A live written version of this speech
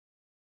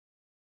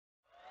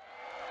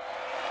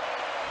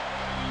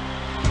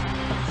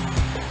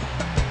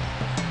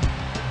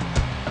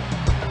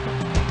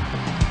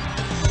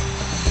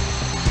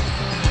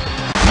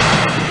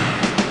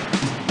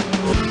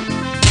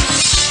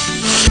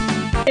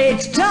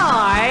It's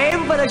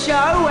time for the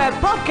show where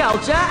pop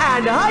culture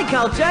and high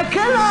culture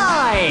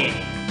collide!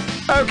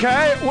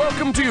 Okay,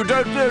 welcome to You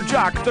Don't Know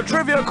Jack, the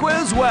trivia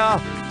quiz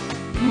where...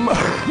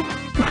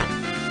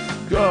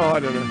 Oh, I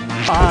don't know.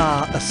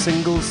 A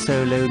single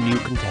solo new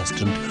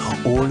contestant,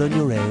 all on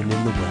your own in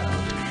the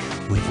world,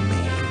 with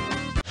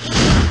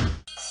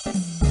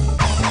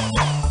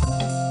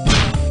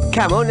me.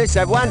 Come on, let's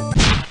have one.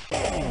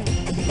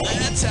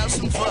 Let's have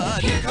some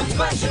fun. Here comes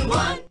question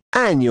one.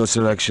 And your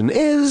selection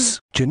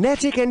is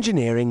Genetic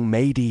Engineering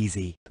Made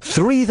Easy.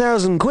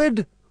 3,000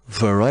 quid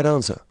for a right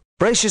answer.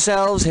 Brace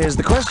yourselves, here's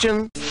the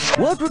question.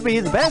 What would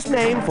be the best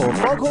name for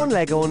Foghorn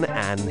Leghorn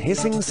and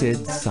Hissing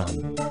Sid's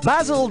son?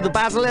 Basil the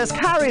Basilisk,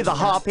 Harry the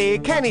Harpy,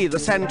 Kenny the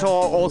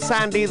Centaur, or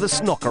Sandy the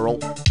Snockerel?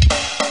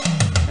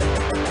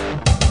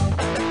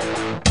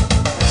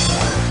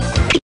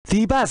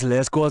 The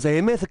basilisk was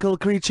a mythical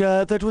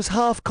creature that was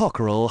half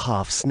cockerel,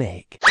 half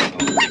snake.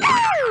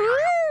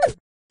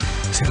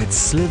 So it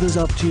slithers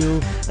up to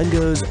you and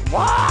goes,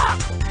 "Wah!"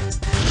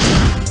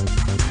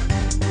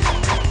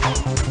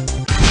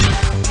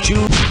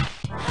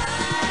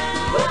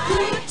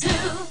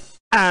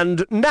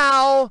 And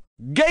now,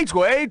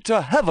 Gateway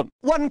to Heaven.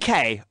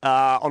 1K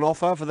on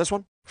offer for this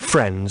one.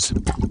 Friends.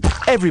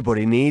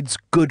 Everybody needs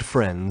good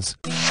friends.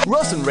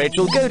 Ross and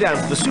Rachel go down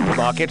to the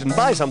supermarket and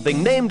buy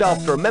something named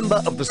after a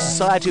member of the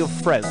Society of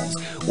Friends.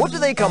 What do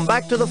they come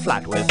back to the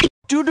flat with?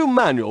 Do you do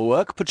manual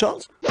work,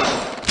 perchance?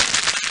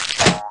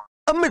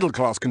 A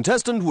middle-class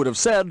contestant would have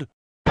said,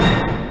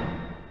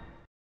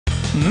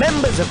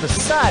 members of the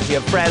Society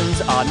of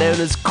Friends are known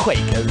as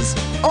Quakers.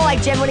 I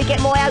generally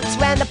get my oats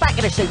round the back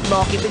of the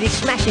supermarket with this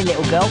smashing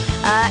little girl.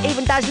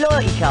 Even does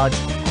loyalty cards.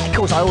 Of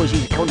course, I always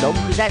use a condom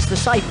because that's the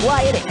safe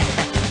way, isn't it?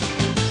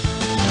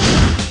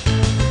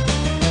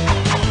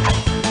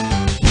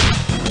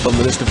 On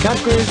the list of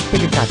categories,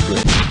 pick a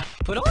category.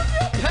 Put on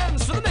your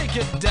pants for the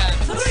naked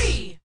dance.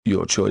 3.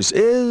 Your choice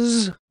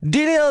is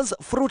Delia's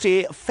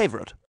Fruity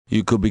Favourite.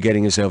 You could be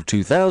getting yourself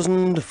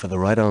 2,000 for the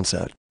right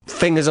answer.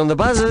 Fingers on the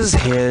buzzers,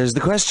 here's the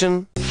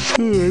question.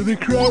 The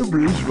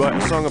Cranberries write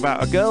a song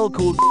about a girl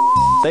called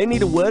They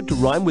need a word to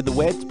rhyme with the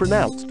way it's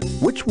pronounced.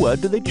 Which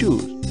word do they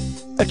choose?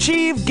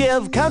 Achieve,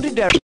 give, counted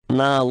down.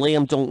 Nah,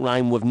 Liam don't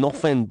rhyme with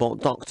nothing,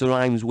 but Doctor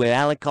rhymes with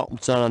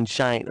helicopter and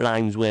shite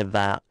rhymes with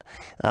that.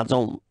 I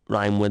don't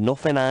rhyme with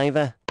nothing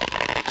either.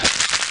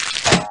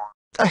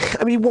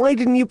 I mean, why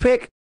didn't you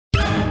pick...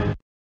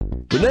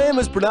 The name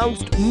is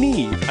pronounced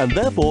Neve, and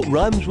therefore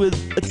rhymes with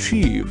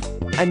achieve.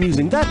 And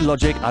using that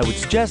logic, I would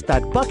suggest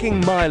that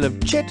bucking mile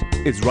of chit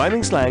is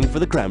rhyming slang for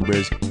the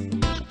Cranberries.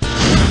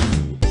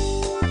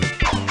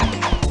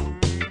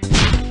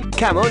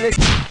 Come on, let's...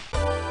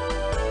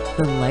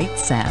 The light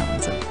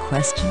sounds of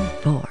question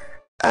 4.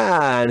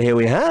 And here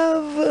we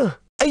have...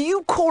 Are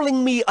you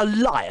calling me a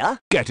liar?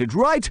 Get it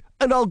right,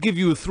 and I'll give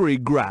you 3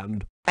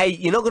 grand. Hey,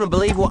 you're not going to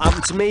believe what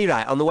happened to me,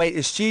 right, on the way to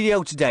the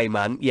studio today,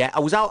 man. Yeah, I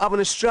was out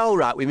having a stroll,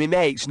 right, with my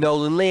mates,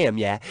 Noel and Liam,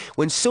 yeah,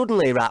 when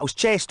suddenly, right, I was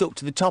chased up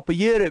to the top of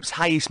Europe's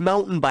highest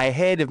mountain by a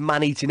herd of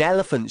man-eating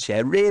elephants,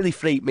 yeah, really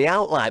freaked me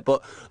out, like,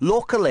 but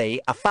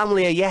luckily, a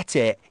family of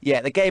Yeti,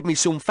 yeah, they gave me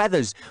some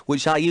feathers,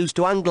 which I used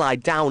to hang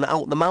glide down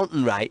out the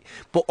mountain, right,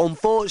 but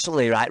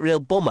unfortunately, right, real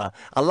bummer,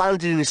 I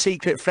landed in a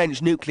secret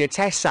French nuclear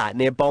test site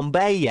near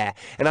Bombay, yeah,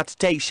 and had to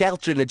take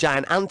shelter in a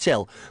giant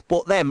anthill,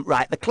 but them,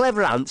 right, the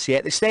clever ants, yeah,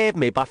 they saved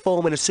me by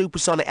forming a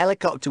supersonic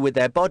helicopter with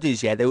their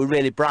bodies, yeah, they were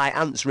really bright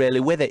ants,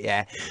 really with it,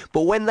 yeah,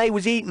 but when they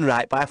was eaten,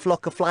 right, by a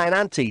flock of flying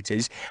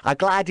anteaters, I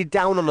glided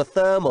down on a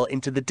thermal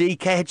into the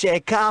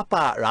DKJ car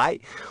park, right,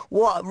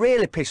 what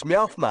really pissed me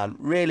off, man,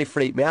 really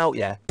freaked me out,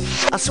 yeah.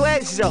 I swear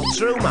this is all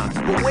true, man,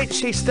 but which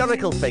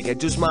historical figure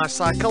does my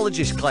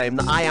psychologist claim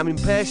that I am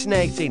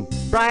impersonating?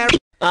 Brian?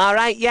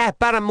 Alright, yeah,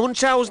 Baron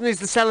Munchausen is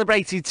the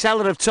celebrated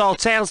teller of tall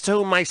tales to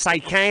whom my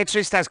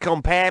psychiatrist has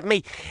compared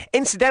me.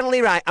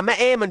 Incidentally, right, I met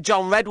him and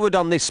John Redwood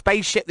on this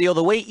spaceship the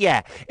other week,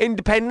 yeah.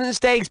 Independence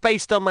Day is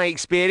based on my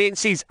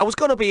experiences. I was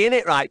going to be in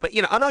it, right, but,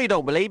 you know, I know you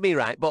don't believe me,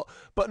 right, but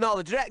no,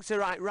 the director,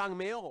 right, rang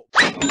me up.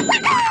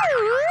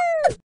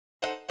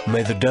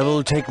 May the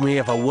devil take me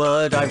if a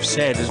word I've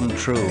said isn't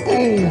true.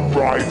 All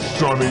right,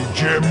 Sonny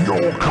Jim,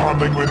 you're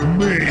coming with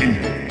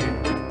me.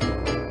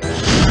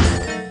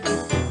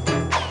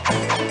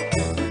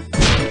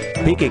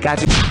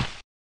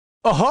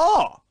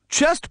 Aha!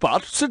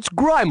 Chestbutt sits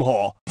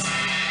Grimehore.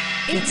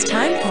 It's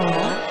time for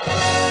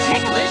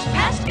Ticklish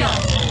Past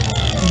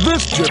Go.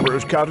 This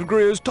gibberish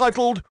category is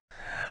titled...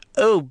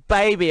 Oh,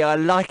 baby, I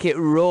like it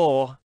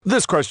raw.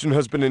 This question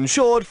has been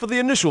insured for the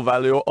initial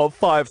value of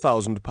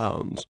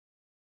 £5,000.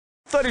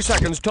 30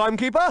 seconds,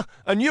 timekeeper,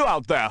 and you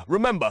out there,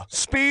 remember,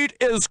 speed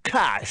is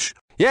cash.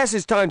 Yes,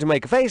 it's time to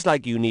make a face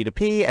like you need a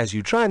pee as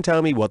you try and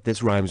tell me what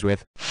this rhymes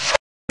with.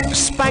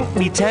 Spank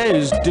me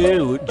toes,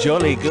 do,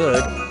 jolly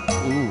good.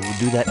 Ooh,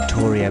 do that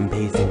Tory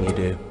MP thing you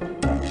do.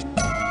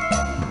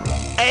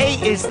 A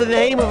is the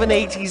name of an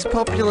 80s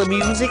popular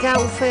music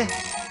outfit.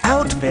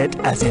 Outfit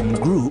as in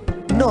group,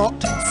 not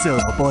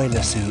silver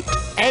boiler suit.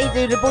 Hey,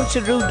 they're a bunch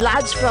of rude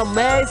lads from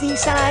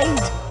Merseyside.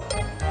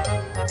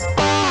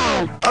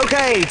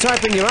 Okay,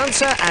 type in your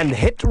answer and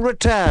hit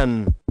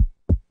return.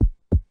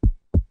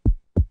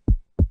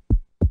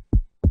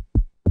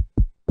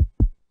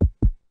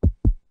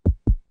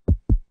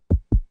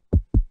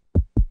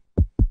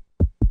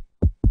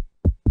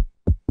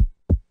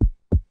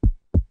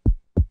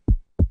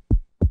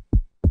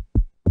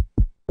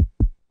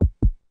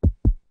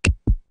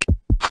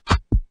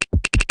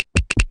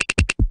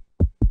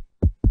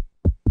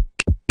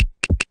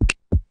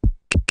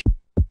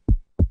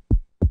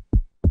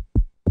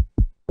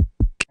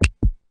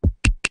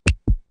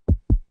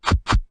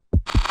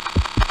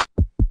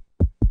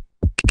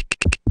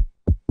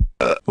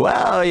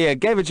 Well, you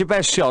gave it your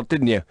best shot,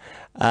 didn't you?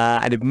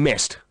 And it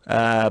missed,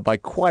 by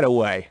quite a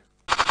way.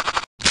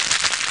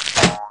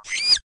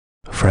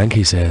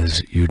 Frankie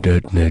says you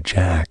don't know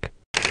Jack.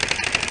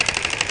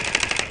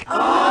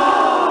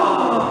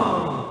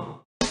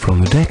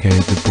 From the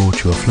decade that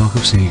brought you a flock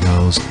of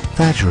seagulls,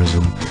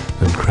 Thatcherism,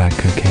 and crack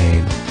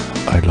cocaine,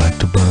 I'd like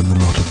to burn the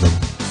lot of them.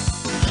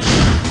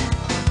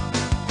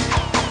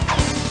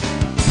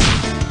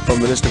 From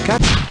the list of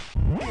cats.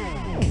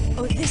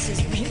 Oh, this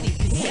is really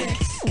sex.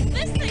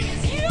 This thing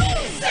is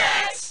huge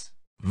sex!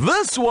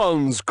 This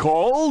one's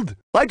called...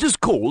 I just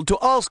called to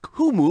ask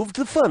who moved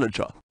the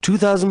furniture.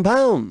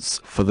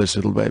 £2,000 for this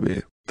little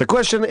baby. The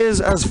question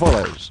is as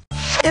follows.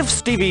 If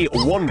Stevie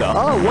Wonder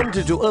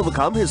wanted to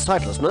overcome his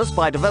sightlessness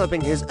by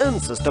developing his own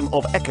system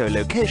of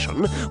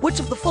echolocation, which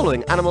of the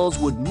following animals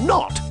would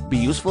not be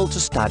useful to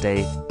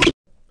study?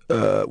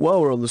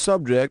 While we're on the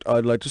subject,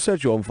 I'd like to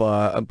set you on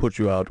fire and put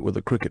you out with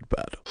a cricket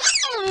bat.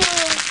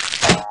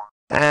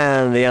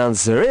 And the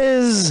answer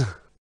is...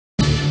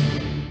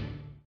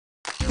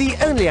 The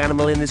only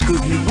animal in this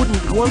group you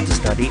wouldn't want to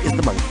study is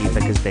the monkey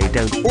because they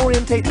don't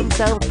orientate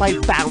themselves by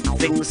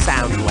bouncing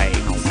sound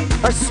waves.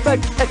 I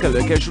suspect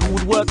echolocation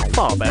would work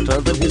far better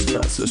than his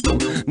first system,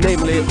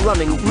 namely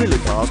running really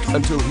fast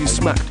until he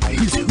smacked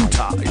his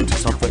hooter into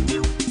something.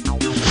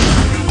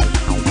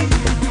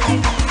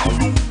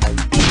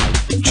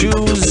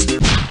 Choose...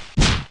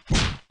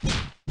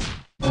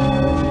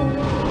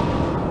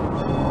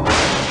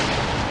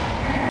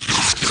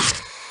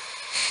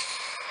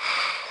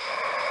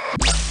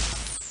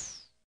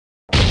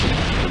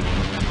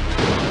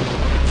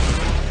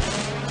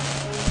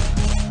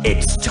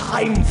 It's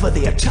time for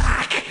the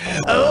attack!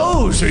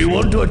 Oh, so you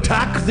want to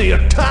attack the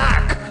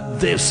attack?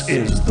 This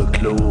is the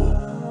clue.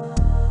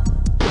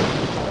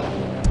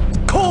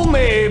 Call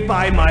me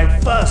by my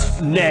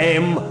first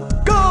name.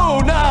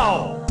 Go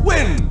now!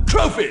 Win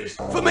trophies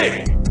for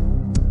me!